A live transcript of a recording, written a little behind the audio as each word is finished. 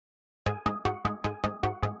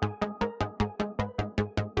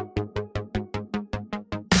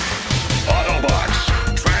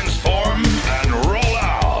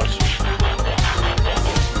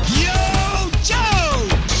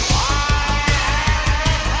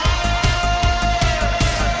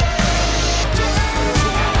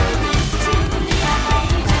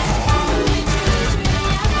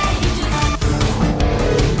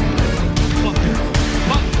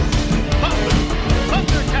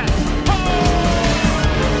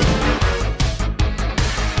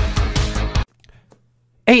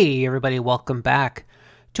Hey everybody, welcome back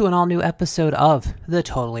to an all-new episode of the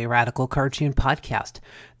Totally Radical Cartoon Podcast.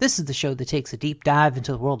 This is the show that takes a deep dive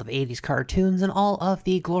into the world of 80s cartoons and all of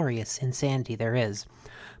the glorious insanity there is.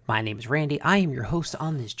 My name is Randy, I am your host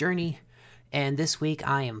on this journey, and this week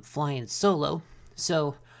I am flying solo,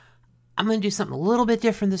 so I'm going to do something a little bit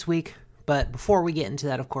different this week, but before we get into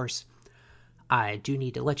that, of course, I do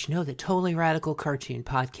need to let you know that Totally Radical Cartoon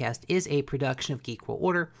Podcast is a production of Geek World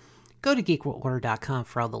Order. Go to geekworldorder.com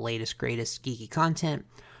for all the latest, greatest geeky content.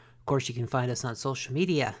 Of course, you can find us on social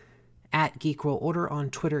media at Geek World Order on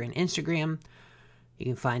Twitter and Instagram. You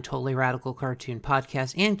can find Totally Radical Cartoon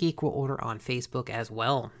Podcast and Geek World Order on Facebook as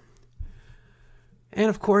well. And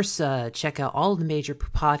of course, check out all of the major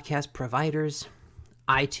podcast providers: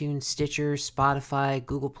 iTunes, Stitcher, Spotify,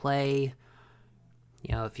 Google Play.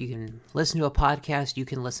 You know, if you can listen to a podcast, you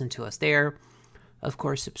can listen to us there. Of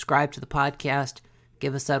course, subscribe to the podcast.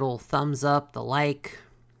 Give us that old thumbs up, the like,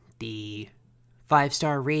 the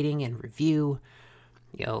 5-star rating and review.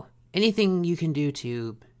 You know, anything you can do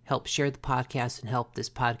to help share the podcast and help this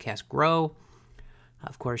podcast grow.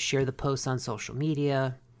 Of course, share the posts on social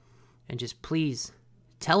media. And just please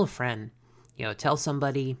tell a friend. You know, tell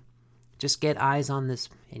somebody. Just get eyes on this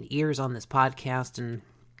and ears on this podcast, and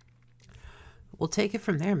we'll take it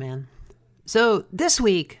from there, man. So this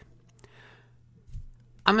week,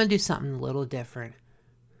 I'm going to do something a little different.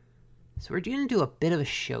 So we're going to do a bit of a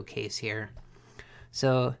showcase here.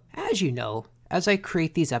 So, as you know, as I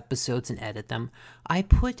create these episodes and edit them, I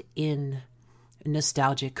put in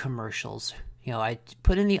nostalgic commercials. You know, I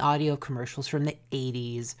put in the audio commercials from the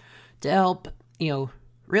 80s to help, you know,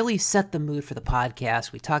 really set the mood for the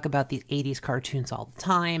podcast. We talk about these 80s cartoons all the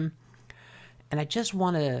time. And I just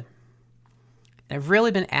want to... I've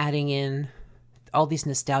really been adding in all these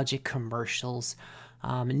nostalgic commercials.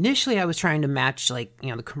 Initially, I was trying to match, like, you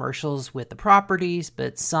know, the commercials with the properties,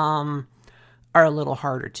 but some are a little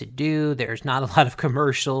harder to do. There's not a lot of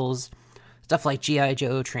commercials. Stuff like G.I.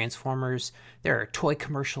 Joe, Transformers. There are toy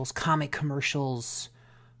commercials, comic commercials,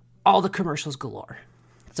 all the commercials galore.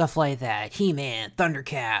 Stuff like that. He-Man,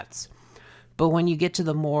 Thundercats. But when you get to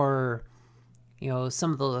the more, you know,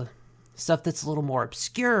 some of the stuff that's a little more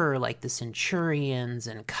obscure, like the Centurions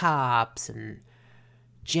and Cops and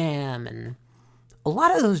Gem, and a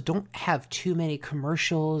lot of those don't have too many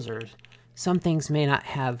commercials, or some things may not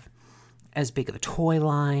have as big of a toy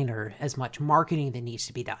line or as much marketing that needs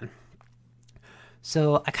to be done.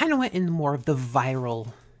 So I kind of went in more of the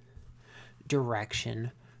viral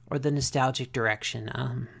direction, or the nostalgic direction,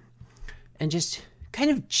 and just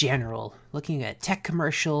kind of general, looking at tech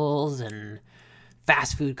commercials and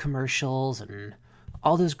fast food commercials and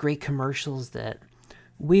all those great commercials that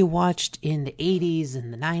we watched in the 80s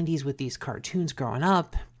and the 90s with these cartoons growing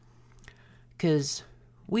up, because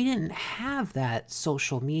we didn't have that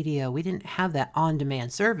social media. We didn't have that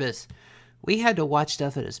on-demand service. We had to watch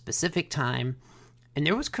stuff at a specific time, and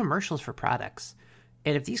there was commercials for products.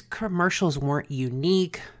 And if these commercials weren't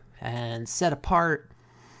unique and set apart,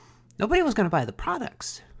 nobody was going to buy the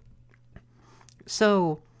products.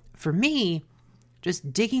 So for me,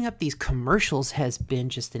 just digging up these commercials has been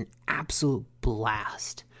just an absolute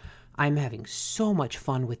blast. I'm having so much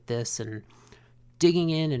fun with this, and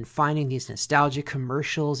digging in and finding these nostalgic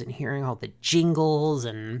commercials and hearing all the jingles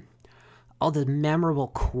and all the memorable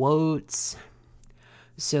quotes.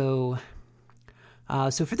 So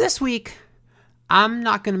for this week, I'm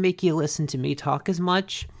not going to make you listen to me talk as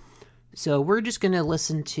much. So we're just going to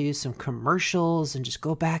listen to some commercials and just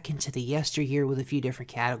go back into the yesteryear with a few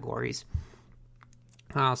different categories.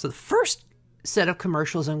 So the first set of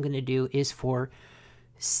commercials I'm going to do is for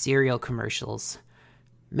cereal commercials.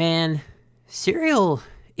 Man, cereal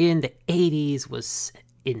in the 80s was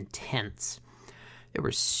intense. There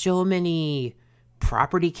were so many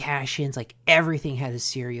property cash-ins, like everything had a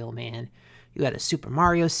cereal, man. You had a Super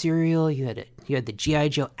Mario cereal, you had the G.I.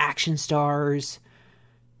 Joe Action Stars,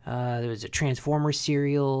 there was a Transformers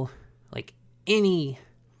cereal, like anything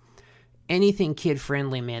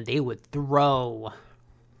kid-friendly, man, they would throw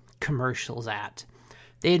commercials at.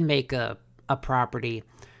 They'd make a property.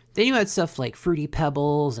 Then you had stuff like Fruity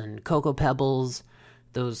Pebbles and Cocoa Pebbles,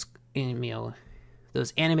 those, you know,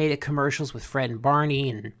 those animated commercials with Fred and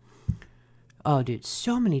Barney, and oh dude,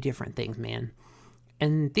 so many different things, man.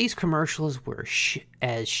 And these commercials were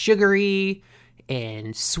as sugary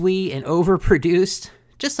and sweet and overproduced,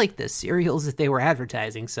 just like the cereals that they were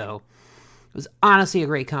advertising. So it was honestly a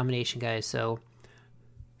great combination, guys. So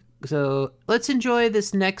let's enjoy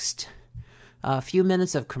this next few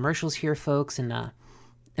minutes of commercials here, folks, and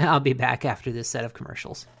I'll be back after this set of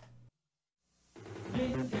commercials.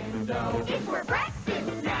 Nintendo. It's for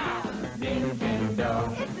breakfast now. Nintendo.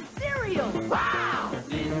 It's a cereal. Wow!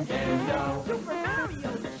 Nintendo. Super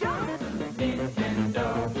Mario Jump. Nintendo.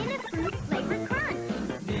 In a fruit-flavored crunch.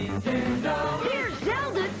 Nintendo. Here's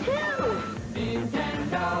Zelda too.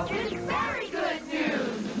 Nintendo. It's very good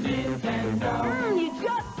news. Nintendo. You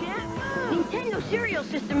just can't move. Nintendo cereal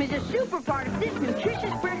system is a super part of this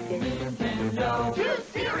nutritious breakfast. Nintendo. 2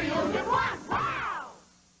 cereals in 1. Wow!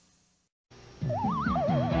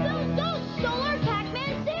 Those Solar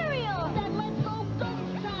Pac-Man cereals! Then let's go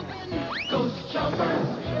ghost shopping! Ghost Choppers.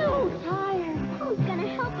 So tired. Who's gonna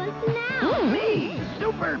help us now? Me,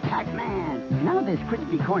 Super Pac-Man. Now this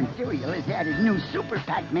crispy corn cereal has added new Super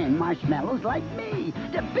Pac-Man marshmallows like me,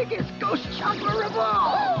 the biggest ghost chomper of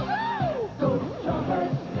all. Ghost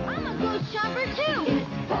Choppers. I'm a ghost chopper too!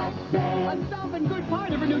 I'm solving good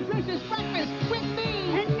part of a nutritious breakfast with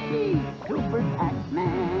me and me, Super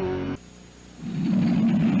Pac-Man.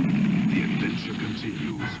 The adventure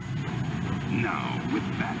continues. Now with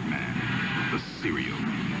Batman, the cereal.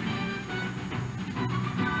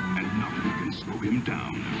 And nothing can slow him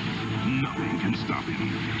down. Nothing can stop him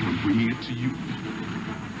from bringing it to you.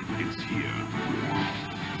 It's here.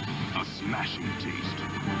 A smashing taste.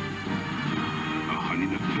 A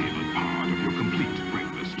honey-nut-flavored part of your complete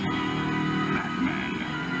breakfast. Batman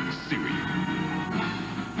cereal.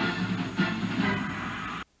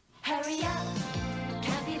 Hurry up,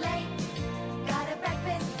 can't be late. Got a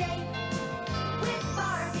breakfast date with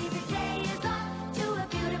Barbie. The day is off to a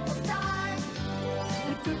beautiful start.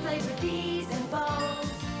 With fruit-flavored teas and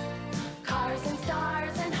bows, cars and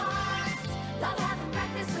stars and hearts. Love having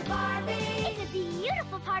breakfast with Barbie. It's a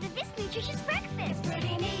beautiful part of this nutritious breakfast. It's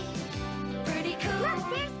pretty neat, pretty cool. Look,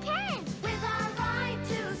 there's Ken. With our ride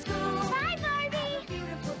to school. Bye, Barbie. Have a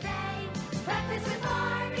beautiful day. Breakfast with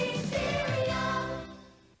Barbie cereal.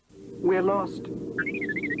 We're lost.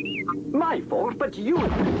 My fault, but you...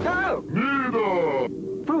 Oh! Neither!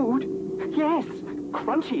 Food? Yes,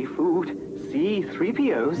 crunchy food.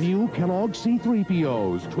 C-3POs. New Kellogg's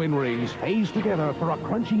C-3POs. Twin rings phase together for a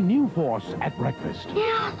crunchy new force at breakfast.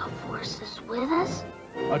 Yeah, the Force is with us.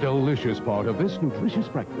 A delicious part of this nutritious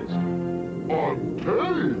breakfast.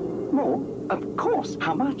 Okay! More? Of course.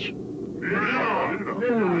 How much? Oh,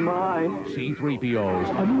 my.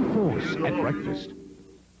 C-3POs, a new force at breakfast.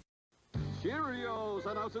 Cheerios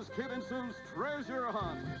announces Kid and Sue's treasure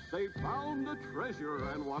hunt. They found a treasure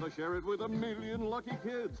and want to share it with 1 million lucky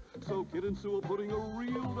kids. So Kid and Sue are putting a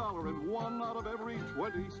real dollar in 1 out of every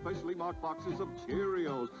 20 specially marked boxes of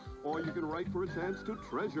Cheerios. Or you can write for a chance to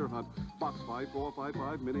treasure hunt. Box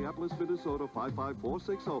 5455, Minneapolis, Minnesota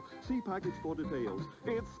 55460. See package for details.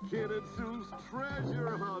 It's Kid and Sue's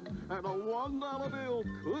treasure hunt. And a $1 bill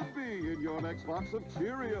could be in your next box of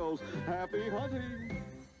Cheerios. Happy hunting!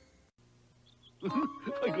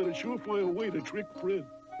 I got a surefire way to trick Fred.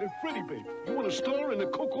 Hey, Freddy, babe, you want to star in the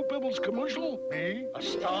Cocoa Pebbles commercial? Me? A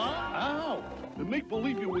star? How? And make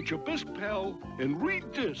believe you're with your best pal and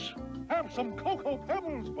read this. Have some Cocoa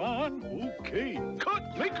Pebbles, Bon. Okay.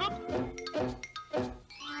 Cut. Makeup.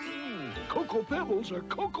 Cocoa Pebbles are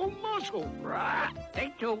cocoa muscle. Right.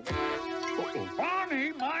 Take 2. Uh-oh.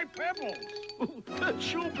 Barney, my pebbles. That's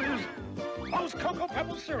showbiz. Those Cocoa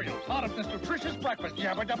Pebbles cereals, part of this nutritious breakfast.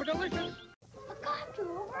 Yabba dabba delicious. Look after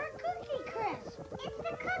over a Cookie Crisp. It's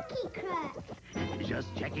the Cookie Crisp.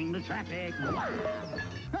 Just checking the traffic.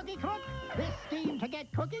 Cookie Cook, this scheme to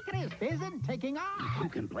get Cookie Crisp isn't taking off. Who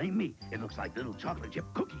can blame me? It looks like little chocolate chip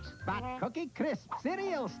cookies. But Cookie Crisp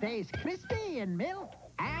cereal stays crispy in milk,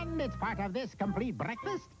 and it's part of this complete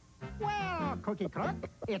breakfast. Well, Cookie Cook,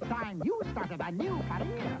 it's time you started a new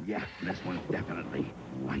career. Yeah, this one's definitely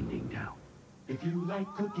winding down. If you like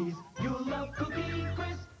cookies, you'll love Cookie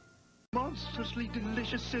Crisp. Monstrously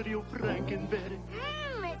delicious cereal, Frank and Betty.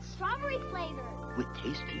 It's strawberry flavor. With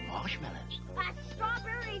tasty marshmallows. A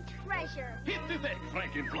strawberry treasure. Hit the deck,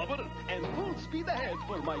 Frank and Flubber, and full speed ahead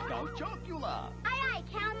for my Count Chocula. Aye,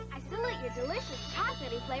 Count. I salute your delicious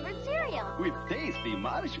chocolatey flavored cereal. With tasty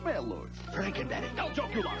marshmallows. Frank and Betty. Count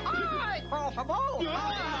Chocula. Aye, por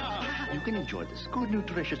favor. You can enjoy this good,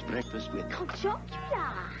 nutritious breakfast with Chocula.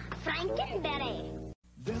 Frankenberry.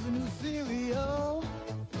 There's a new cereal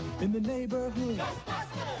in the neighborhood.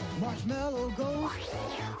 Marshmallow Ghost,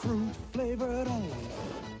 fruit flavored only.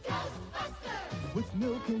 With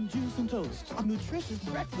milk and juice and toast. A nutritious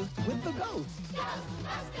breakfast with the Ghost.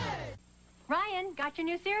 Ryan, got your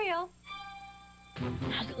new cereal.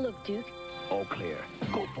 How's it look, Duke? all clear.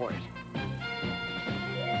 Go for it.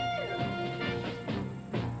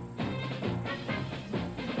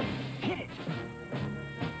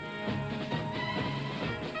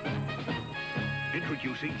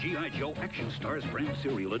 Introducing G.I. Joe Action Stars brand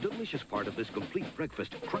cereal, a delicious part of this complete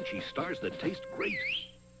breakfast. Crunchy stars that taste great.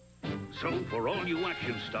 So, for all you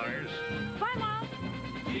Action Stars... Bye, Mom.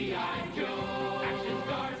 G.I. Joe Action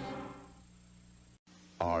Stars.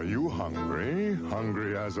 Are you hungry?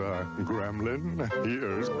 Hungry as a gremlin?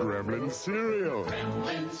 Here's Gremlin cereal.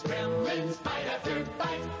 Gremlins, bite after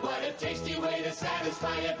bite. What a tasty way to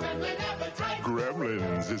satisfy a gremlin appetite.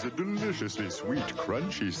 Gremlins is a deliciously sweet,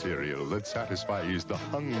 crunchy cereal that satisfies the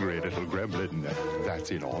hungry little gremlin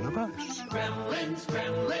that's in all of us. Gremlins,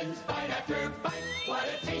 bite after bite. What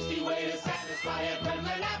a tasty way to satisfy a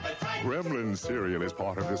gremlin appetite. Gremlin cereal is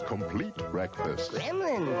part of this complete breakfast.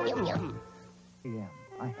 Gremlin, yum yum. Yeah,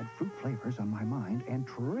 I had fruit flavors on my mind and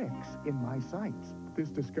tricks in my sights. This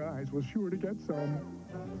disguise was sure to get some.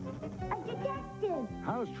 A detective.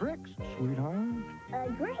 How's Trix, sweetheart?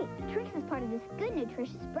 Great. Trix is part of this good,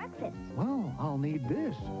 nutritious breakfast. Well, I'll need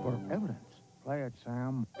this for evidence. Play it,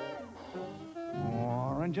 Sam.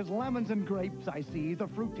 Oranges, lemons, and grapes, I see. The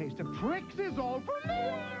fruit taste of Trix is all for me.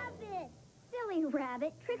 Rabbit. Silly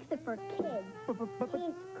rabbit. Tricks are for kids.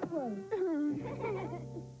 It's close.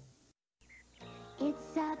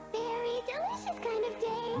 It's a very delicious kind of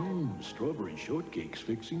day. Strawberry shortcake's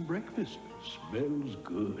fixing breakfast. Smells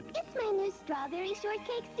good. It's my new strawberry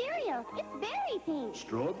shortcake cereal. It's berry pink.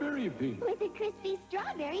 Strawberry pink. With a crispy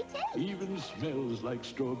strawberry taste. Even smells like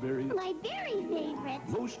strawberry. My very favorite.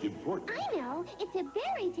 Most important. I know. It's a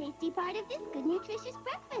very tasty part of this good, nutritious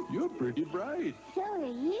breakfast. You're pretty bright. So are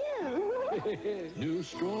you. New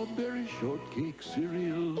strawberry shortcake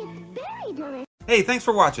cereal. It's very delicious. Hey, thanks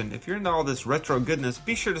for watching. If you're into all this retro goodness,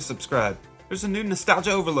 be sure to subscribe. There's a new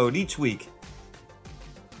Nostalgia Overload each week.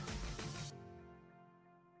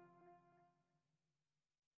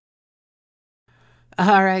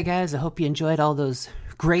 Alright guys, I hope you enjoyed all those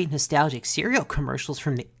great nostalgic cereal commercials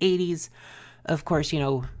from the 80s. Of course, you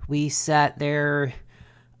know, we sat there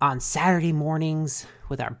on Saturday mornings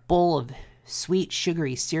with our bowl of sweet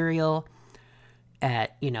sugary cereal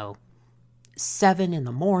at, 7 in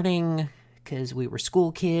the morning, because we were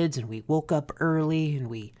school kids and we woke up early and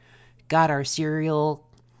we got our cereal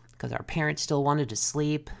because our parents still wanted to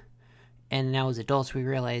sleep. And now as adults we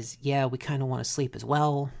realize, yeah, we kind of want to sleep as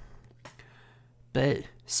well. But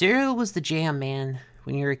cereal was the jam, man.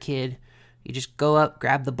 When you were a kid, you just go up,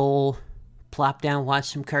 grab the bowl, plop down, watch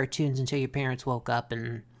some cartoons until your parents woke up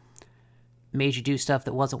and made you do stuff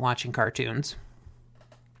that wasn't watching cartoons.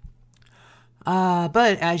 But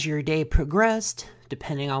as your day progressed,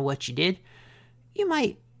 depending on what you did, you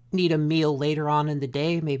might need a meal later on in the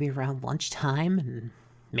day, maybe around lunchtime, and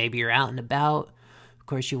maybe you're out and about. Of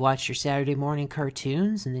course, you watch your Saturday morning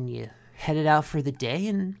cartoons, and then you headed out for the day,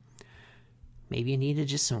 and maybe you needed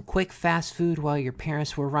just some quick fast food while your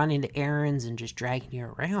parents were running the errands and just dragging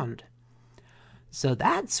you around. So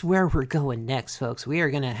that's where we're going next, folks. We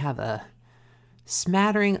are going to have a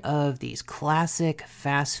smattering of these classic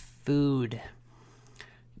fast food,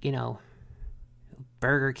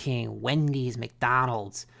 Burger King, Wendy's,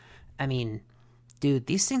 McDonald's. I mean, dude,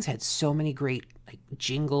 these things had so many great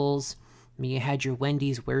jingles. I mean, you had your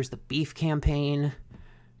Wendy's Where's the Beef campaign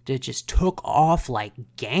that just took off like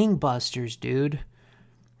gangbusters, dude.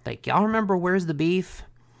 Y'all remember Where's the Beef?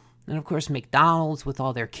 And of course, McDonald's with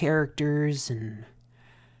all their characters. And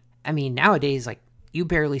I mean, nowadays, you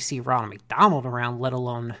barely see Ronald McDonald around, let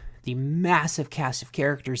alone the massive cast of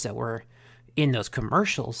characters that were in those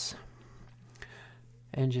commercials.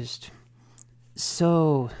 And just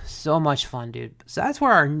so much fun, dude. So that's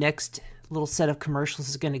where our next little set of commercials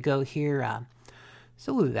is going to go here.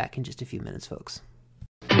 So we'll be back in just a few minutes, folks.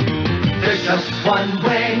 There's just one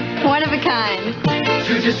way. One of a kind.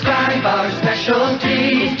 To describe our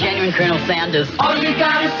specialty. It's genuine Colonel Sanders. All you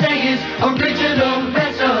gotta say is original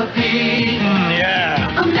recipe.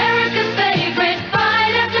 Yeah. America's favorite,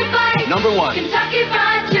 bite after bite. Number one. Kentucky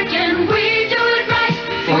Fried Chicken, we do it right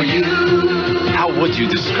For you. How would you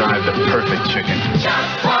describe the perfect chicken?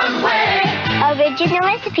 Just one way. Original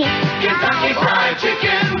recipe. Kentucky Fried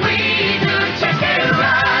Chicken, we do chicken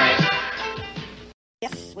right.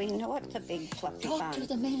 Yes, we know it's a big fluffy bun. Talk to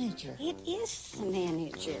the manager. It is the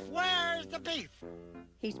manager. Where's the beef?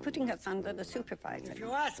 He's putting us under the supervisor. If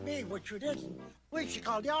you ask me, which you didn't, we should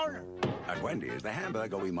call the owner. At Wendy's, the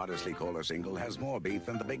hamburger we modestly call a single has more beef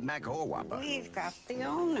than the Big Mac or Whopper. We've got the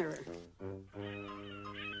owner.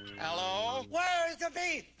 Hello? Where's the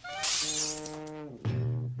beef?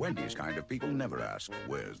 Wendy's kind of people never ask,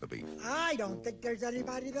 where's the beef? I don't think there's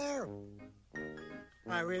anybody there.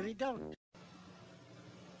 I really don't.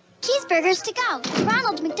 Cheeseburgers to go.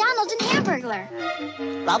 Ronald McDonald and Hamburglar.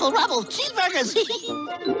 Rubble, cheeseburgers.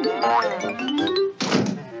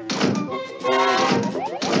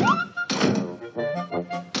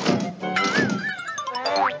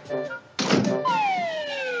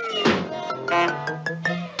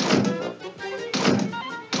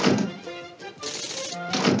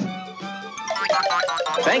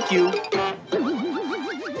 Thank you.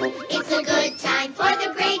 It's a good time for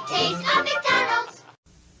the great taste of McDonald's.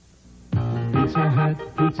 Pizza Hut,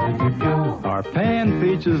 pizza to go. Our pan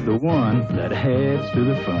pizza's the one that adds to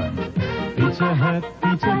the fun. Pizza Hut,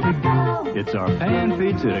 pizza to go. It's our pan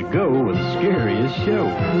pizza to go with the scariest show.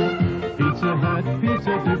 Pizza Hut,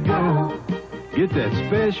 pizza to go. Get that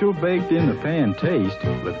special baked in the pan taste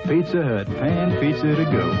with Pizza Hut pan pizza to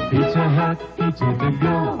go. Pizza Hut, pizza to go.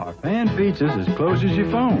 Our pan pizza's as close as your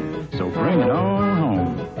phone, so bring it on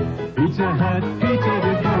home. Pizza Hut, pizza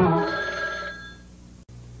to go.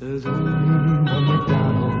 There's only one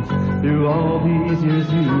McDonald's through all these years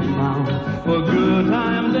you've found. For good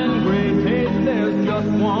times and great taste, there's just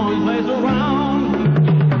one place around.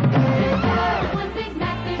 One Big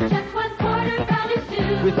Mac, there's just 1 quarter pounder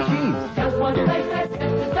soup. With cheese. Just one place that's fit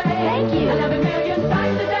to say. Thank you. 11 million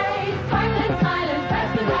times a day. Sparkling, smiling,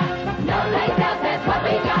 fresh and hot. No late out, that's what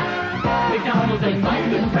we got. McDonald's and my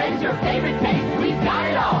good friends, your favorite taste. We've got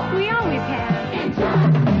it all. We always have. In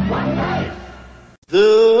just one place.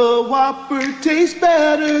 The Whopper tastes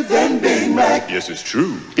better than Big Mac. Yes, it's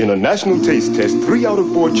true. In a national taste test, 3 out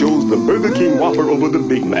of 4 chose the Burger King Whopper over the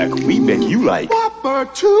Big Mac. We bet you like Whopper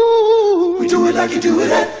too. We do it like you do it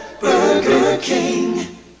at Burger King.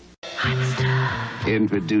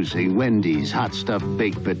 Introducing Wendy's Hot Stuffed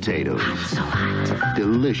Baked Potatoes. So hot.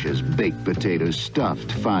 Delicious baked potatoes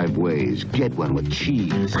stuffed 5 ways. Get one with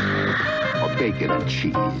cheese. Or bacon and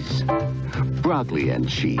cheese. Broccoli and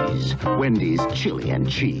cheese. Wendy's chili and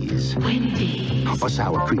cheese. Wendy's. Or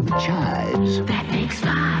sour cream and chives. That makes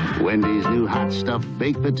 5. Wendy's new hot stuffed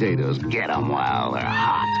baked potatoes. Get them while they're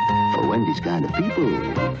hot. For Wendy's kind of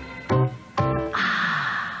people.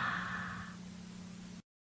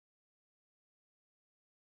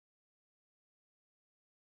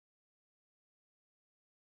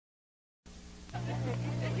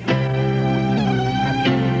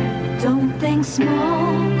 Don't think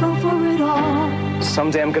small, go for it all.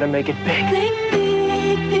 Someday I'm gonna make it big. Think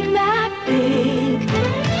big, Big Mac, big.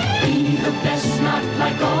 Be the best, not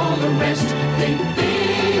like all the rest. Think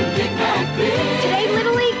big, Big Mac, big. Today,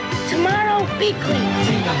 Little League. Tomorrow, Big League.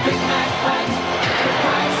 Take a Big Mac bite. The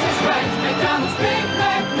price is right. McDonald's Big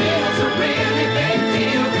Mac meal's a really big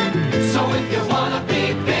deal. So if you wanna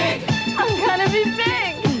be big, I'm gonna be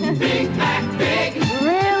big. Big Mac big.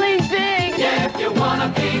 Really big. Yeah, if you wanna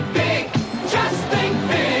be big, just think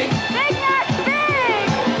big. Big Mac big.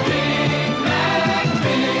 Big Mac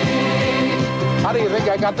big. How do you think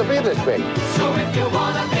I got to be this big? So if you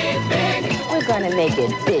wanna be big, We're gonna make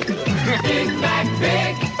it big. Big Mac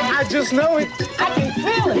big. I just know it. I can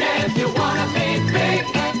feel it. Yeah, if you wanna be big,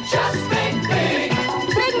 just think big.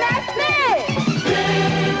 Big Mac big.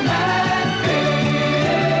 Big Mac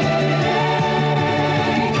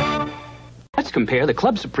big. Let's compare the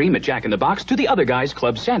Club Supreme at Jack in the Box to the other guy's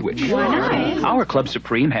Club Sandwich. Nice. Our Club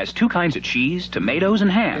Supreme has 2 kinds of cheese, tomatoes,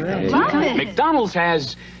 and ham. Love it. McDonald's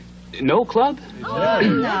has no club.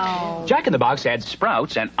 No. Jack in the Box adds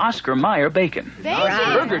Sprouts and Oscar Mayer bacon.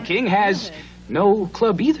 Bacon. Burger King has no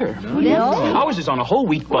club either. No. Ours is on a whole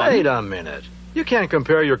wheat bun. Wait a minute. You can't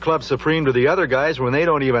compare your Club Supreme to the other guys when they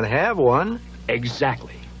don't even have one.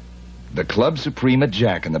 Exactly. The Club Supreme at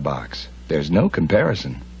Jack in the Box. There's no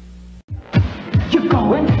comparison. You're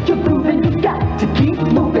going, you're moving, you got to keep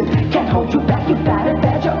moving. Can't hold you back, you got it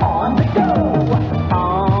bad, you're on the go.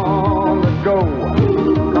 On the go.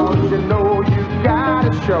 Cause you know you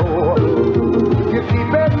gotta show. You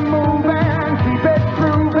keep it moving, keep it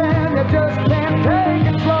grooving, you just can't take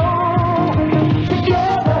it slow.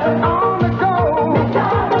 Together on the go.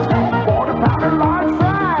 McDonald's, quarter pounder large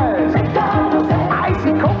fries. McDonald's,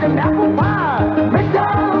 icy Coke and apple pie.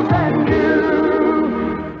 McDonald's and you.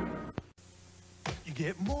 You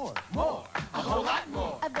get more, a whole lot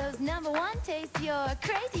more. Of those #1 tastes you're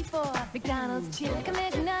crazy for. McDonald's Chicken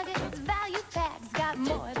McNuggets, value packs, got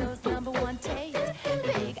more of those #1 tastes.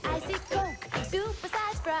 Big icy Coke,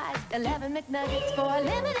 super-sized fries, 11 McNuggets for a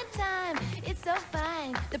limited time. It's so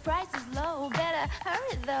fine, the price is low, better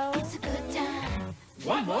hurry though. It's a good time.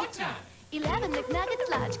 One more time. 11 McNuggets,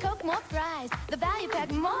 large Coke, more fries. The value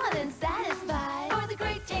pack more than satisfies. For the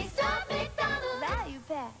great taste of McDonald's value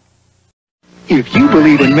pack. If you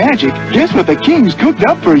believe in magic, guess what the King's cooked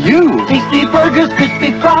up for you? Tasty burgers,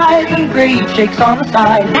 crispy fries, and great shakes on the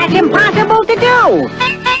side. That's impossible to do.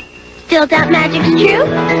 Still doubt magic's true?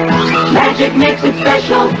 Magic makes it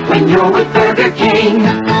special when you're with Burger King.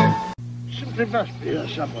 Simply must be here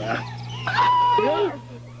somewhere.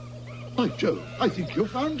 By Joe, I think you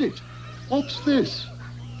found it. What's this?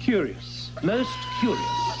 Curious. Most curious.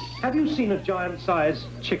 Have you seen a giant-sized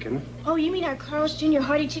chicken? Oh, you mean our Carl's Jr.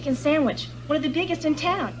 Hearty Chicken Sandwich, one of the biggest in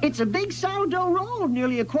town. It's a big sourdough roll,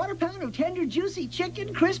 nearly a quarter pound of tender, juicy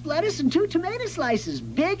chicken, crisp lettuce, and 2 tomato slices.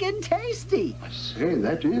 Big and tasty. I say,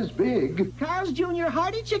 that is big. Carl's Jr.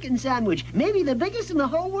 Hearty Chicken Sandwich, maybe the biggest in the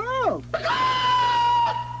whole world.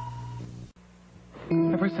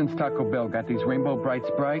 Ever since Taco Bell got these Rainbow Bright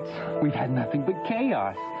Sprites, we've had nothing but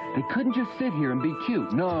chaos. They couldn't just sit here and be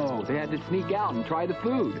cute. No, they had to sneak out and try the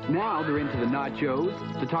food. Now they're into the nachos,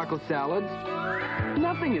 the taco salads.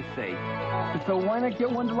 Nothing is safe. So why not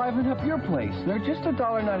get one to liven up your place? They're just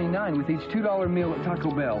 $1.99 with each $2 meal at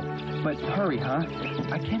Taco Bell. But hurry, huh?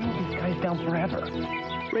 I can't hold these guys down forever.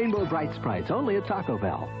 Rainbow Bright Sprites only at Taco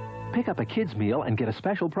Bell. Pick up a kid's meal and get a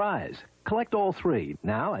special prize. Collect all 3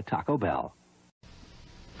 now at Taco Bell.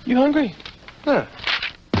 You hungry? Huh.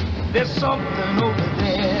 There's something over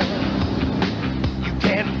there you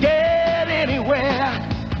can't get anywhere.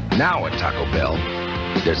 Now at Taco Bell,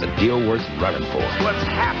 there's a deal worth running for. What's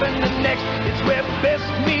happening next is where best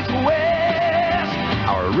meets west.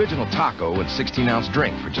 Our original taco and 16-ounce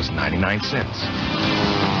drink for just 99 cents.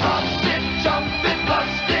 Bust it, jump it,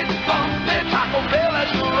 bust it, bump it. Taco Bell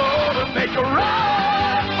has the road to make a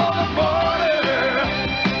run for the border.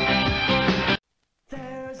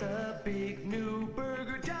 There's a big new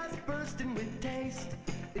burger just bursting with taste.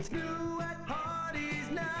 It's new at Hardee's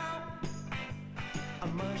now. A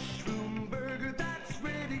mushroom burger that's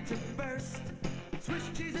ready to burst. Swiss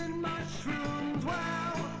cheese and mushrooms,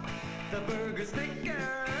 wow. The burger's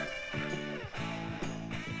thicker.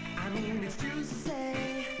 I mean, it's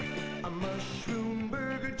juicy. A mushroom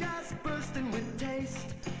burger just bursting with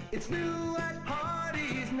taste. It's new at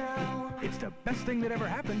Hardee's now. It's the best thing that ever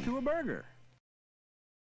happened to a burger.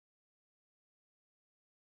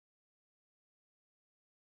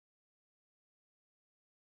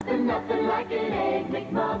 Nothing like an Egg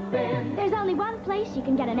McMuffin. There's only one place you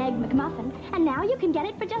can get an Egg McMuffin, and now you can get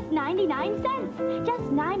it for just 99 cents.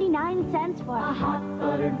 Just 99 cents for A hot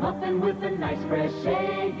buttered muffin with a nice fresh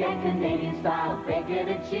egg and Canadian-style bacon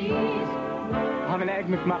and cheese. Have an Egg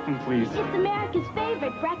McMuffin, please. It's America's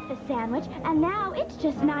favorite breakfast sandwich, and now it's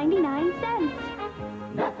just 99 cents.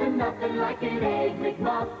 Nothing like an Egg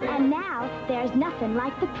McMuffin. And now there's nothing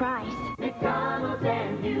like the price. McDonald's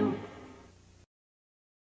and you.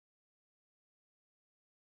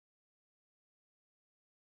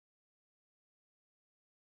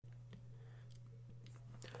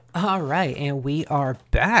 All right, and we are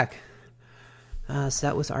back. So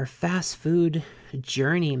that was our fast food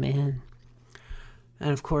journey, man.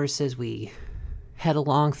 And of course, as we head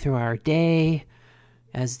along through our day,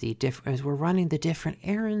 as we're running the different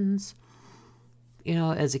errands, you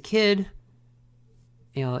know, as a kid,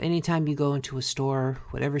 you know, anytime you go into a store,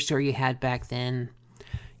 whatever store you had back then,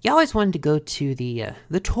 you always wanted to go to the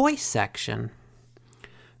toy section.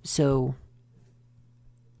 So,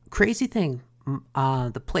 crazy thing.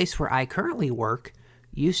 The place where I currently work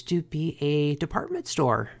used to be a department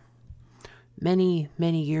store. Many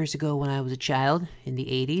years ago when I was a child in the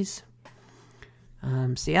 80s.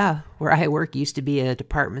 So yeah, where I work used to be a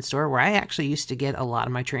department store where I actually used to get a lot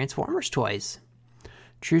of my Transformers toys.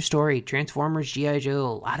 True story. Transformers, G.I. Joe,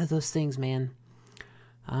 a lot of those things, man.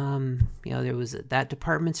 You know, there was that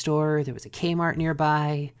department store. There was a Kmart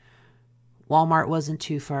nearby. Walmart wasn't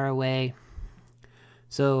too far away.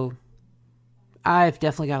 So I've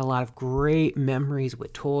definitely got a lot of great memories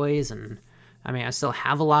with toys, and I mean, I still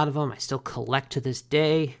have a lot of them. I still collect to this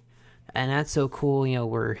day, and that's so cool. You know,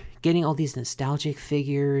 we're getting all these nostalgic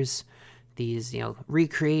figures, these, you know,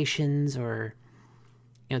 recreations, or,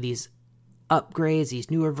 you know, these upgrades, these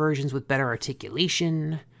newer versions with better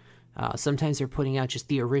articulation. Sometimes they're putting out just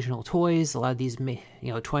the original toys. A lot of these, you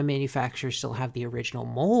know, toy manufacturers still have the original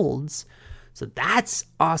molds, so that's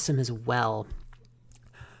awesome as well.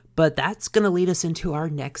 But that's going to lead us into our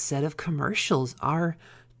next set of commercials, our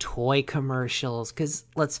toy commercials. Because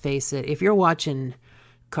let's face it, if you're watching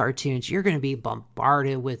cartoons, you're going to be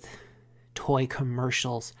bombarded with toy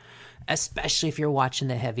commercials, especially if you're watching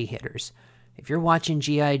the heavy hitters. If you're watching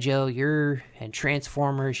G.I. Joe, and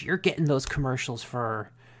Transformers, you're getting those commercials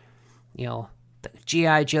for, you know, the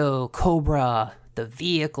G.I. Joe, Cobra, the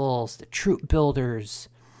vehicles, the troop builders,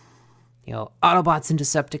 you know, Autobots and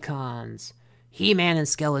Decepticons, He-Man and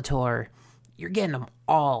Skeletor. You're getting them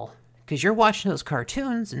all because you're watching those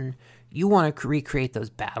cartoons and you want to recreate those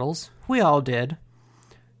battles. We all did.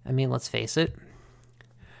 I mean, let's face it.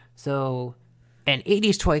 So, and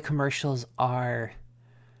 80s toy commercials are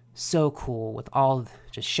so cool with all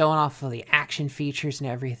just showing off of the action features and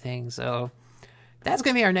everything. So that's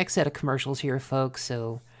going to be our next set of commercials here, folks.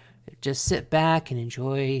 So just sit back and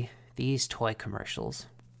enjoy these toy commercials.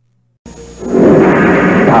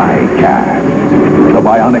 Diecast. The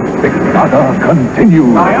Bionic 6 saga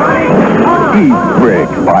continues. Eat Brick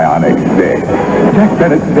Bionic 6. Jack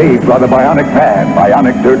Bennett saved by the Bionic Man,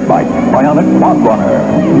 Bionic Dirt Bike, Bionic Quad Runner.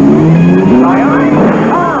 Bionic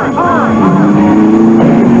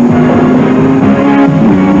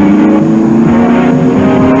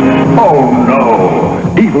Oh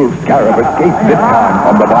no! Evil Scarab escaped this time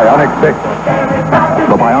on the Bionic 6.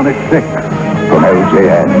 The Bionic 6 from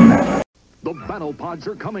LJN. The Battle Pods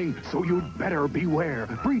are coming, so you'd better beware.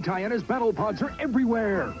 Free Diana's Battle Pods are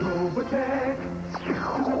everywhere.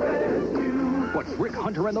 But Rick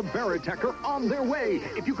Hunter and the Veritech are on their way.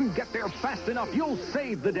 If you can get there fast enough, you'll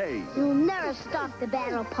save the day. You'll never stop the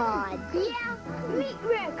battle pod. Yeah, meet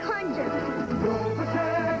Rick Hunter.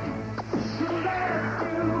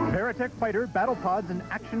 Veritech Fighter, Battle Pods, and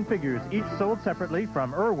action figures, each sold separately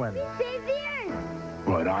from Irwin. Save the earth.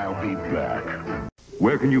 But I'll be back.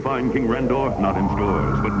 Where can you find King Randor? Not in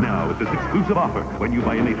stores, but now with this exclusive offer. When you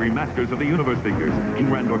buy any 3 Masters of the Universe figures, King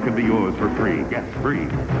Randor can be yours for free. Yes, free.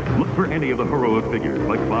 Look for any of the heroic figures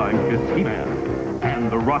like Flying Fist He-Man and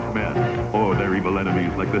the Rockmen, or their evil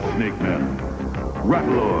enemies like the Snake Men,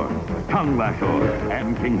 Rattlor, Tongue Lashor,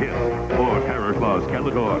 and King Hiss, or Terror Claw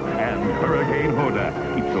Skeletor, and Hurricane Hordak,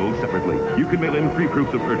 each sold separately. You can mail in free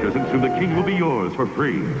proofs of purchase, and soon the King will be yours for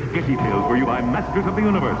free. Get details where you buy Masters of the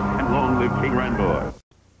Universe, and long live King Randor.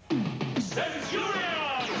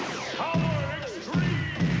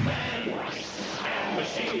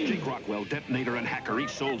 Jake Rockwell, Detonator, and Hacker each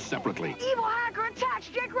sold separately. Evil hacker attacks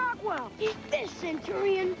Jake Rockwell. Eat this,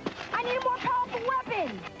 Centurion. I need a more powerful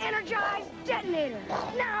weapon. Energize Detonator.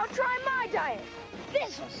 Now try my diet.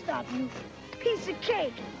 This'll stop you. Piece of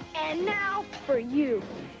cake. And now for you.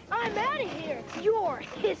 I'm out of here. Your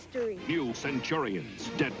history. New Centurions,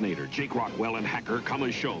 Detonator, Jake Rockwell, and Hacker come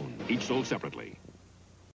as shown. Each sold separately.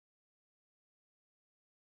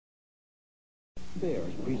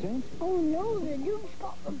 Bears present Oh no, the new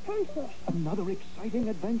Scotland Princess. another exciting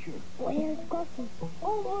adventure. Where's Gussie?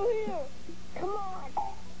 Over here. Come on.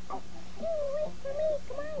 Wait for me.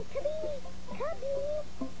 Come on, Cubby. Cubby.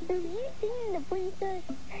 Have you seen the princess?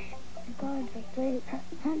 The guards are asleep.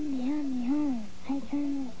 Honey, honey, honey. I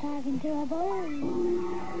turn talking to a bird.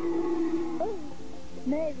 Oh,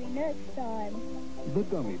 maybe next time. The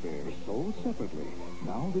Gummy Bears sold separately.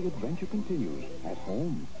 Now the adventure continues at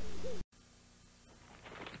home.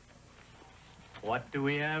 What do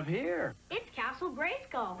we have here? It's Castle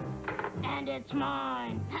Grayskull. And it's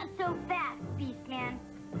mine. Not so fast, Beastman.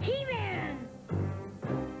 He-Man!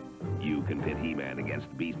 You can pit He-Man against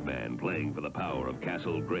Beastman playing for the power of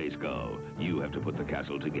Castle Grayskull. You have to put the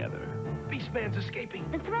castle together. Beastman's escaping.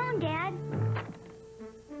 The throne, Dad.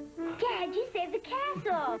 Dad, you saved the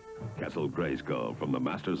castle. Castle Grayskull from the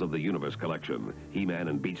Masters of the Universe collection. He-Man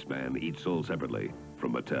and Beastman each sold separately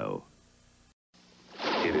from Mattel.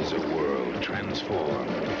 It is a world transformed,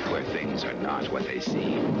 where things are not what they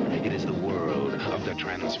seem. It is the world of the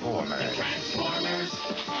Transformers. The Transformers,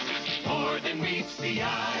 more than meets the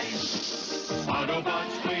eye.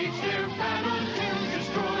 Autobots wage their battle to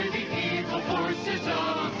destroy the evil forces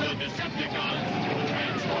of the Decepticons. The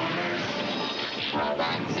Transformers,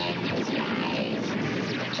 robots in disguise.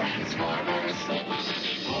 The Transformers,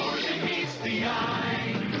 more than meets the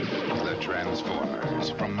eye. The Transformers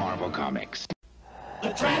from Marvel Comics.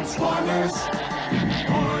 The Transformers,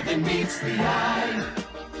 more than meets the eye.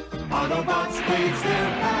 Autobots wage their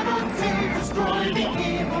battle to destroy the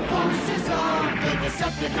evil forces of the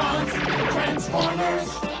Decepticons. The Transformers,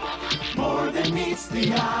 more than meets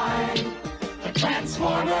the eye. The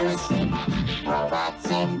Transformers, robots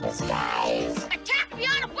in disguise. Attack the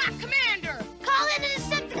Autobot commander! Call in the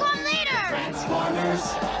Decepticon leader! Transformers,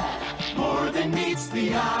 more than meets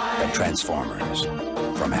the eye. The Transformers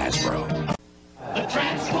from Hasbro. The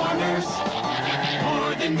Transformers,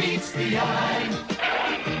 more than meets the eye.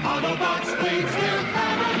 Autobots wage their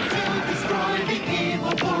battle to destroy the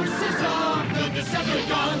evil forces of the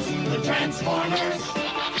Decepticons. The Transformers,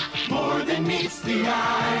 more than meets the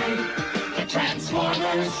eye. The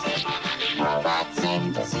Transformers, robots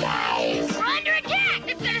in disguise. We're under attack!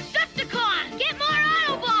 It's the Decepticons! Get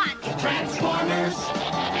more Autobots! The Transformers,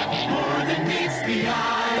 more than meets the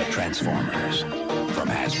eye. The Transformers from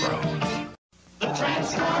Hasbro. The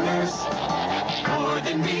Transformers, more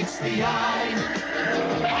than meets the eye.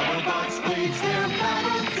 Autobots wage their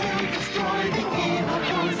battle to destroy the evil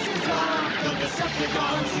forces of the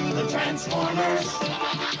Decepticons. The Transformers,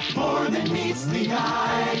 more than meets the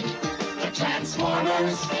eye. The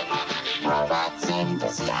Transformers, robots in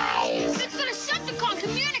disguise. It's an Decepticon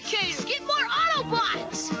communicator. Get more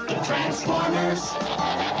Autobots. The Transformers,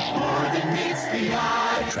 more than meets the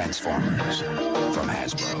eye. Transformers from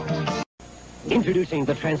Hasbro. Introducing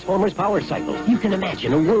the Transformers Power Cycle. You can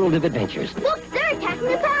imagine a world of adventures. Look, they're attacking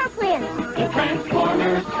the power plant. The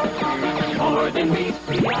Transformers, more than meets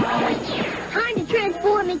the eye. Time to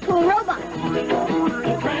transform into a robot.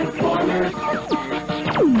 The Transformers. But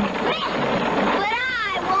I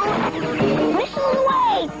won't. Whistle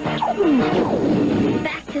away.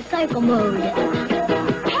 Back to cycle mode.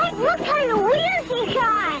 Hey, what kind of wheels he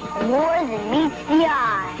got? More than meets the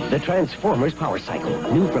eye. The Transformers Power Cycle.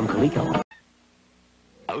 New from Coleco.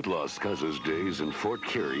 Outlaw Scuzza's days in Fort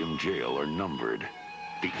Curium jail are numbered.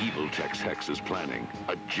 The evil Tex Hex is planning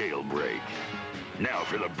a jailbreak. Now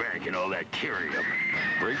for the bank and all that Curium.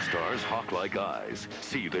 Bravestar's hawk-like eyes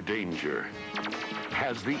see the danger.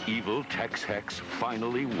 Has the evil Tex Hex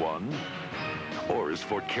finally won? Or is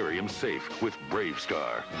Fort Curium safe with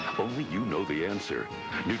Bravestar? Only you know the answer.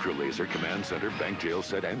 Neutral Laser, Command Center, Bank Jail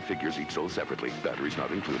Set, and figures each sold separately. Batteries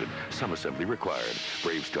not included. Some assembly required.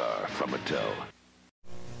 Bravestar from Mattel.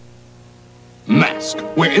 Mask,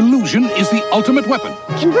 where illusion is the ultimate weapon.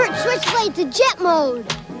 Convert Switchblade to jet mode.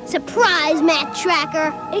 Surprise, Matt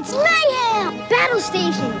Tracker. It's mayhem. Battle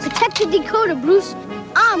station. Protect the decoder, Bruce.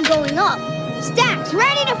 I'm going up. Stacks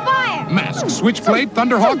ready to fire. Mask, Switchblade,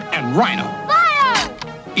 Thunderhawk, and Rhino. Fire!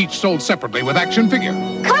 Each sold separately with action figure.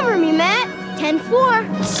 Cover me, Matt.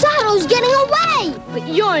 10-4. Sato's getting away. But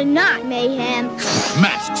you're not, Mayhem.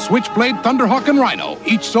 Mask, Switchblade, Thunderhawk, and Rhino.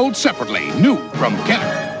 Each sold separately. New from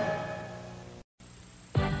Kenner.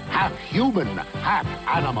 Half human, half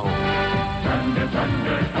animal. Thunder,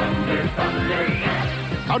 thunder, thunder, thunder, yes.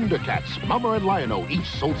 Thundercats, Mummer and Lion-O, each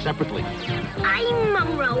sold separately. I'm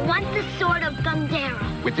Mumro. Want the sword of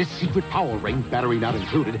Thundera. With this secret power ring, battery not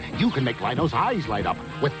included, you can make Lion-O's eyes light up.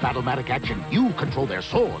 With Battlematic action, you control their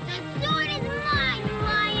swords. Sword is mine,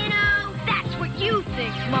 Lion-O. That's what you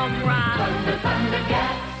think, Mumra. Thunder,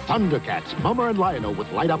 Thundercats. Thundercats, Mummer and Lion-O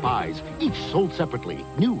with light-up eyes, each sold separately.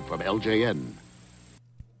 New from LJN.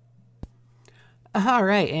 All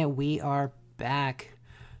right, and we are back.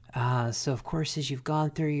 So, of course, as you've gone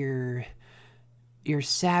through your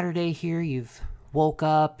Saturday here, you've woke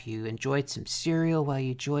up, you enjoyed some cereal while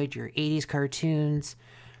you enjoyed your 80s cartoons,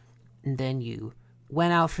 and then you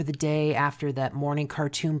went out for the day after that morning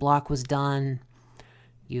cartoon block was done.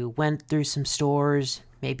 You went through some stores,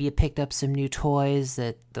 maybe you picked up some new toys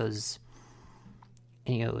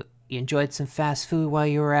you enjoyed some fast food while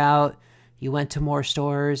you were out, you went to more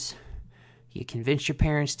stores. You convinced your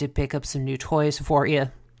parents to pick up some new toys for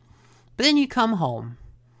you. But then you come home.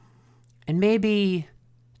 And maybe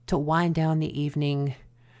to wind down the evening,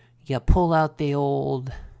 you pull out the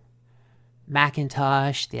old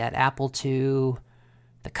Macintosh, that Apple II,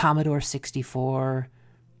 the Commodore 64,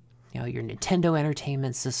 your Nintendo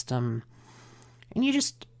Entertainment System. And you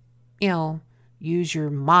just, use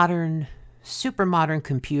your super modern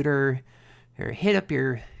computer, or hit up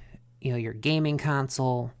your gaming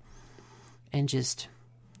console, and just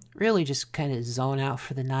kind of zone out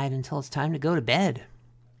for the night until it's time to go to bed.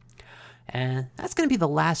 And that's going to be the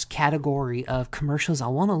last category of commercials I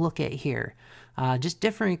want to look at here. Just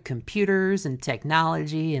different computers and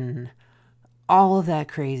technology and all of that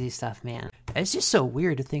crazy stuff, man. It's just so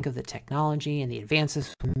weird to think of the technology and the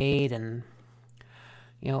advances we made, and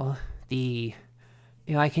I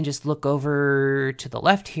can just look over to the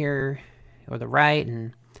left here or the right,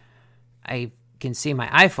 and I can see my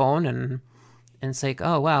iPhone, and it's like,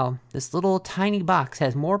 oh wow, this little tiny box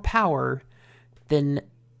has more power than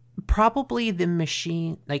probably the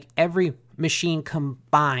machine, like every machine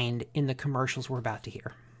combined in the commercials we're about to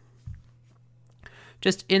hear.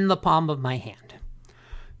 Just in the palm of my hand.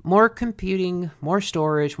 More computing, more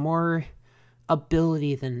storage, more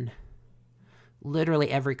ability than literally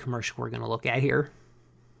every commercial we're going to look at here.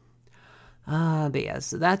 But yeah,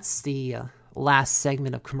 so that's the last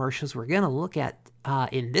segment of commercials we're going to look at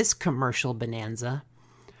in this commercial bonanza.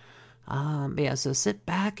 So sit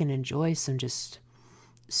back and enjoy some just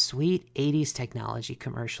sweet 80s technology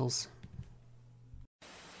commercials.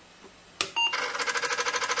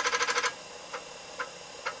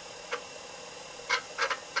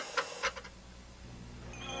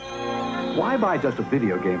 Why buy just a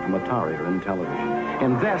video game from Atari or Intellivision?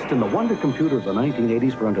 Invest in the wonder computer of the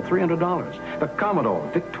 1980s for under $300. The Commodore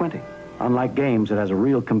VIC-20. Unlike games, it has a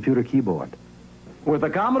real computer keyboard. With the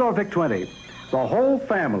Commodore VIC-20, the whole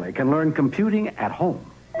family can learn computing at home.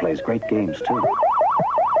 Plays great games, too.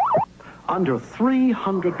 Under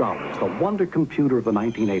 $300, the wonder computer of the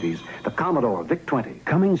 1980s, the Commodore VIC-20.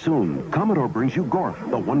 Coming soon, Commodore brings you Gorf,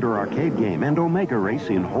 the Wonder arcade game, and Omega Race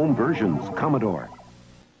in home versions. Commodore.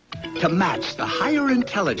 To match the higher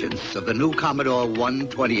intelligence of the new Commodore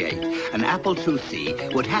 128, an Apple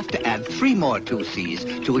IIc would have to add 3 more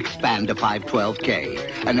 2Cs to expand to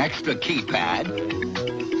 512K. An extra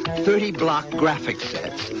keypad, 30 block graphic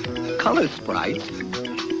sets, color sprites,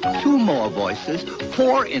 2 more voices,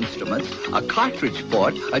 4 instruments, a cartridge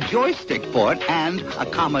port, a joystick port, and a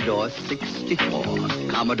Commodore 64.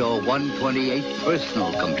 Commodore 128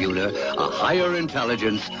 personal computer, a higher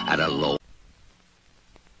intelligence at a low.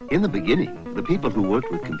 In the beginning, the people who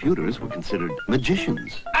worked with computers were considered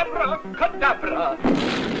magicians. Abracadabra!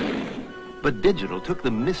 But digital took the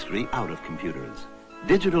mystery out of computers.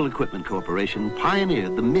 Digital Equipment Corporation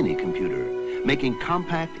pioneered the mini computer, making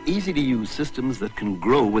compact, easy-to-use systems that can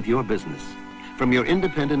grow with your business. From your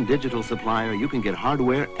independent digital supplier, you can get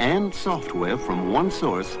hardware and software from one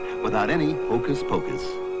source without any hocus-pocus.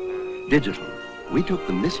 Digital. We took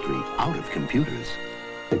the mystery out of computers.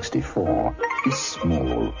 64 is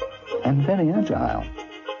small and very agile.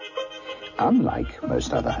 Unlike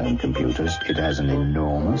most other home computers, it has an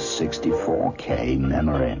enormous 64K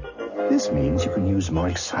memory. This means you can use more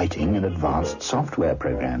exciting and advanced software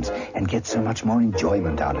programs and get so much more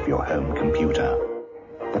enjoyment out of your home computer.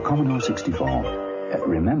 The Commodore 64.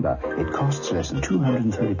 Remember, it costs less than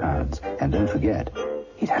 £230, and don't forget,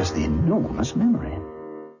 it has the enormous memory.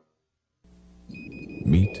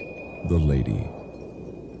 Meet the lady.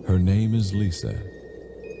 Her name is Lisa,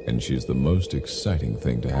 and she's the most exciting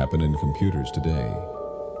thing to happen in computers today.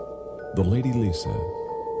 The Lady Lisa,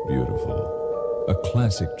 beautiful, a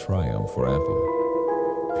classic triumph for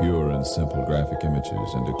Apple. Pure and simple graphic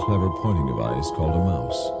images and a clever pointing device called a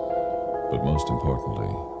mouse. But most importantly,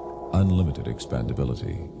 unlimited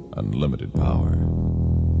expandability, unlimited power.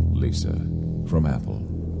 Lisa, from Apple.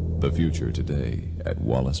 The future today at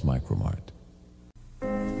Wallace Micromart.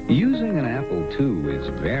 Using an Apple II is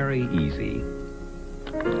very easy.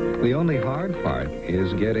 The only hard part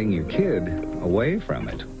is getting your kid away from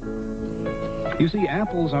it. You see,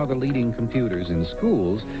 Apples are the leading computers in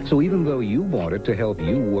schools, so even though you bought it to help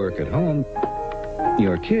you work at home,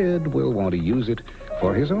 your kid will want to use it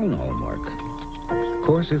for his own homework. Of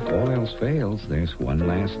course, if all else fails, there's one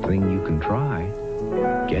last thing you can try.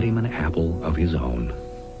 Get him an Apple of his own.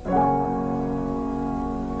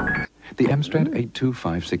 The Amstrad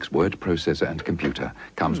 8256 word processor and computer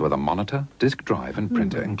comes with a monitor, disk drive, and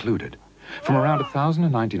printer included. From around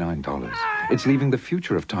 $1,099, it's leaving the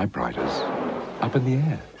future of typewriters up in the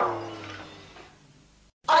air.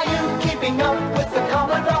 Are you keeping up with the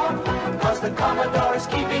Commodore? 'Cause the Commodore's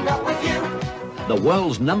keeping up with you. The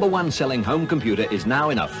world's #1 selling home computer is now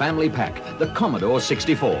in a family pack, the Commodore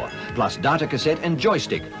 64, plus data cassette and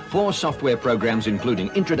joystick, 4 software programs including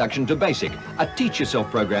Introduction to Basic, a teach-yourself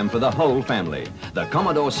program for the whole family. The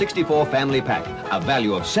Commodore 64 Family Pack, a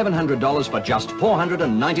value of $700 for just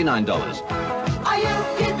 $499. Are you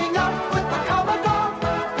keeping up with the Commodore?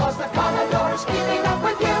 'Cause the Commodore's keeping up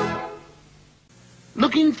with you.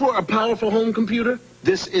 Looking for a powerful home computer?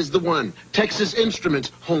 This is the one. Texas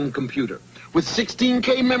Instruments home computer. With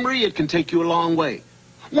 16K memory, it can take you a long way.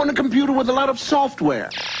 Want a computer with a lot of software?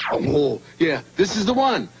 Oh, yeah, this is the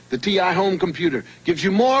one. The TI home computer gives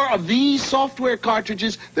you more of these software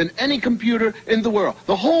cartridges than any computer in the world.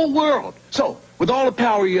 The whole world. So, with all the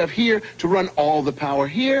power you have here to run all the power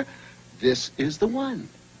here, this is the one.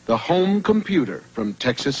 The home computer from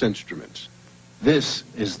Texas Instruments. This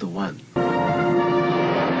is the one.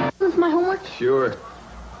 This is my homework. Sure.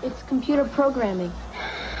 It's computer programming.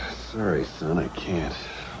 Sorry, son, I can't.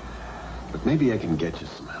 But maybe I can get you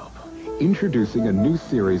some help. Introducing a new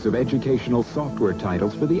series of educational software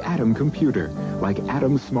titles for the Atom computer, like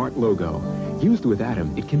Atom Smart Logo. Used with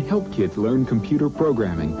Atom, it can help kids learn computer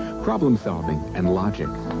programming, problem solving, and logic.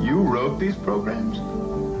 You wrote these programs?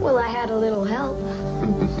 Well, I had a little help.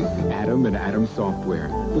 Atom and Atom Software,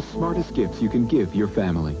 the smartest gifts you can give your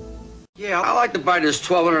family. Yeah, I'd like to buy this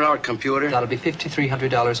 $1,200 computer. That'll be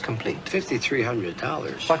 $5,300 complete.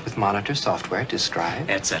 $5,300? What with monitor, software, disk drive,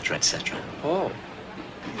 etc., etc. Oh.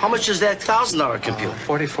 How much is that $1,000 computer?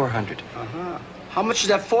 $4,400. Uh-huh. How much is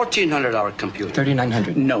that $1,400 computer?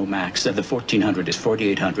 $3,900. No, Max. The $1,400 is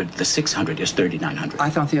 $4,800. The $600 is $3,900. I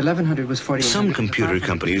thought the $1,100 was $4,800. Some computer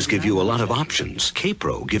companies give you a lot of options.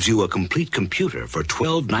 Kpro gives you a complete computer for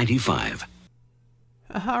 $12.95.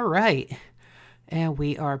 All right. And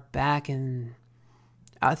we are back, and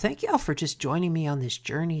thank y'all for just joining me on this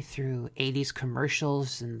journey through 80s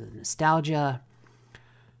commercials and the nostalgia.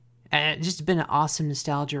 And it's just been an awesome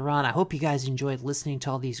nostalgia run. I hope you guys enjoyed listening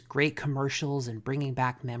to all these great commercials and bringing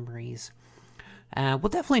back memories. We'll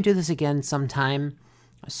definitely do this again sometime.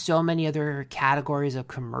 So many other categories of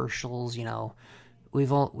commercials, you know.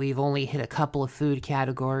 We've only hit a couple of food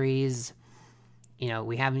categories. You know,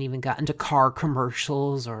 we haven't even gotten to car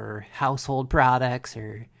commercials or household products,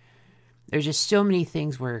 or there's just so many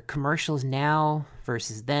things where commercials now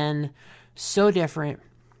versus then, so different.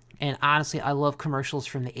 And honestly, I love commercials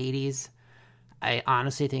from the 80s. I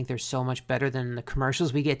honestly think they're so much better than the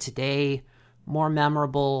commercials we get today. More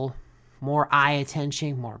memorable, more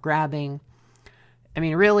eye-attention, more grabbing. I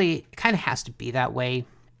mean, really, it kind of has to be that way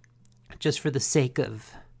just for the sake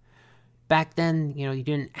of... Back then, you know, you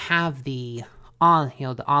didn't have the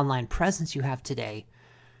online presence you have today.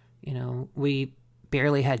 You know, we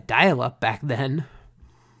barely had dial-up back then.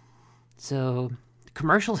 So...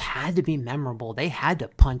 commercials had to be memorable. They had to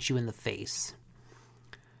punch you in the face.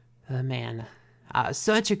 Man,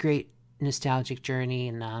 such a great nostalgic journey.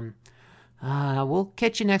 And we'll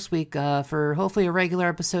catch you next week for hopefully a regular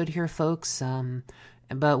episode here, folks.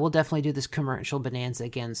 But we'll definitely do this commercial bonanza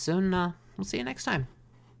again soon. We'll see you next time.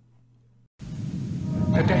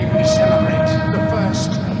 Today we celebrate the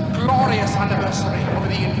first glorious anniversary of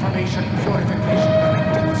the Information Purification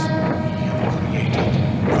Directives. We have created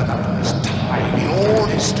for the first time in all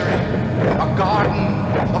history a garden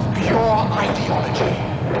of pure ideology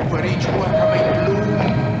where each worker may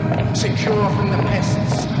bloom, secure from the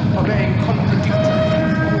pests, obeying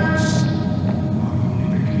contradictory thoughts. Our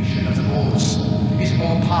unification of thoughts is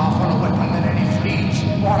more powerful a weapon than any fleet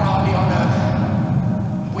or army on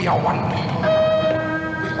earth. We are one people,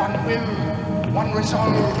 with one will, one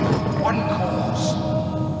resolve, one cause.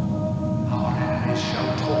 Our enemies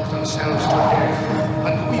shall talk themselves to death,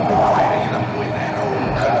 and we will bury them with their own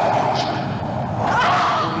confusion.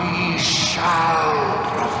 We shall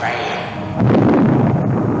prevail.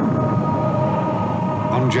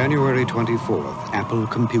 On January 24th, Apple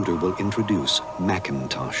Computer will introduce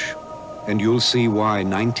Macintosh. And you'll see why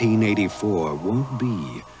 1984 won't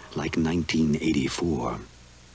be like 1984.